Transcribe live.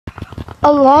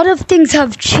A lot of things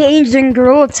have changed in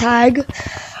Gorilla Tag,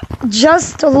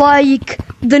 just like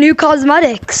the new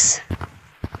cosmetics.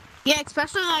 Yeah,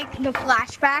 especially like the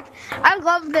flashback. I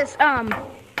love this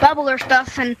bubbler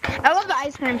stuff, and I love the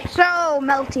ice cream. So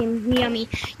melting, yummy.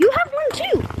 You have one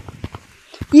too.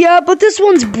 Yeah, but this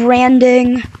one's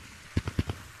branding.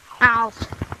 Ow.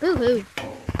 Boo-hoo.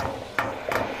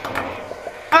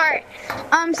 Alright.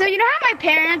 So you know how my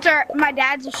parents are, my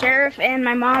dad's a sheriff and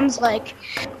my mom's like,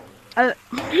 oh.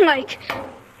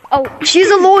 She's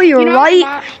a lawyer, you know,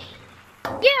 right?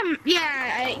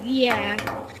 Yeah.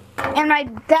 And my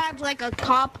dad's like a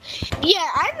cop. Yeah,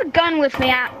 I have a gun with me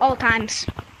at all times.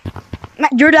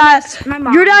 Your dad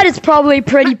is probably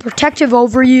pretty protective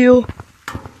over you.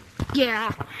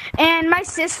 Yeah, and my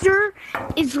sister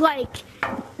is like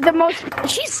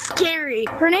she's scary.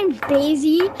 Her name's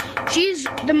Daisy. She's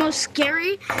the most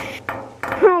scary.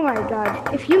 Oh my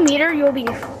god. If you meet her, you'll be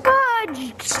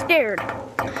fudge scared.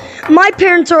 My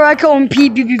parents are Echo and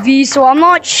PBBV, so I'm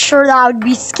not sure that I would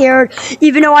be scared,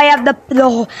 even though I have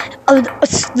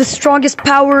the strongest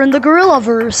power in the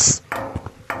Gorillaverse.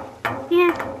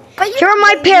 Yeah. But Here are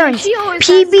my parents,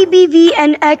 PBBV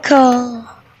and Echo.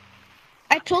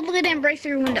 I totally didn't break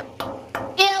through your window.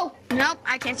 Ew. Nope,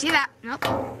 I can't see that. Nope.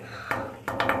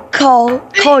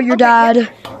 Call your dad. Yeah.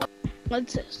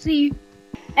 Let's see.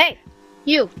 Hey,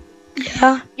 you.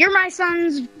 Yeah? You're my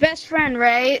son's best friend,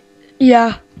 right?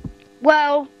 Yeah.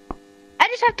 Well, I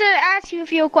just have to ask you a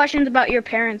few questions about your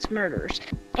parents' murders.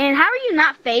 And how are you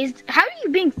not fazed? How are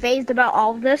you being fazed about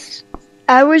all of this?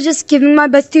 I was just giving my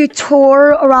bestie a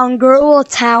tour around Gorilla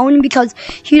Town because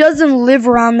he doesn't live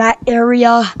around that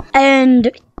area. And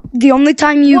the only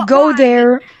time you go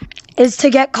there is to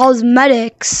get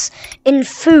cosmetics and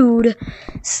food.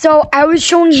 So I was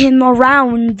showing him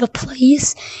around the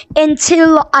place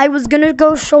until I was gonna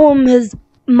go show him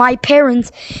my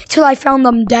parents till I found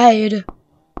them dead.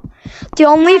 The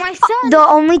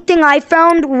only thing I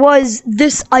found was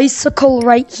this icicle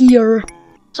right here.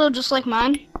 So just like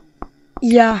mine?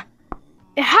 Yeah.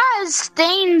 It has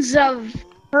stains of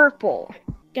purple.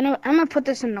 I'm gonna put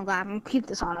this in the lab and keep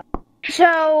this on it.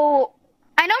 So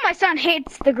I know my son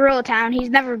hates the Gorilla Town. He's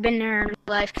never been there in his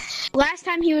life. Last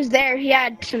time he was there, he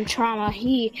had some trauma.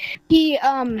 His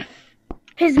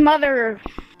mother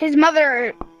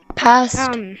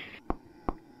passed.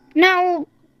 No,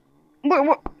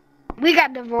 we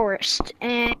got divorced,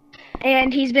 and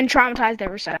he's been traumatized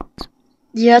ever since.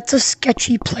 Yeah, it's a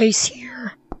sketchy place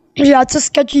here. Yeah, it's a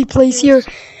sketchy place here.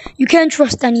 You can't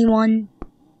trust anyone.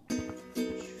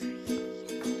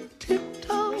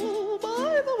 Tiptoe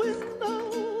by the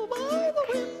window,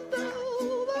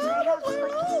 that is where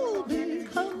I'll be.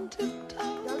 Come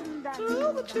tiptoe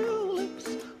through the tulips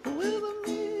with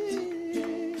me.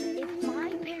 If my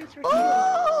parents were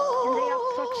killed, and they have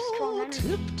such strong energy.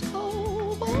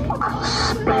 Tiptoe by I'll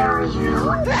spare you.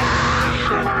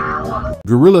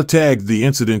 Gorilla Tag: The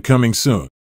Incident coming soon.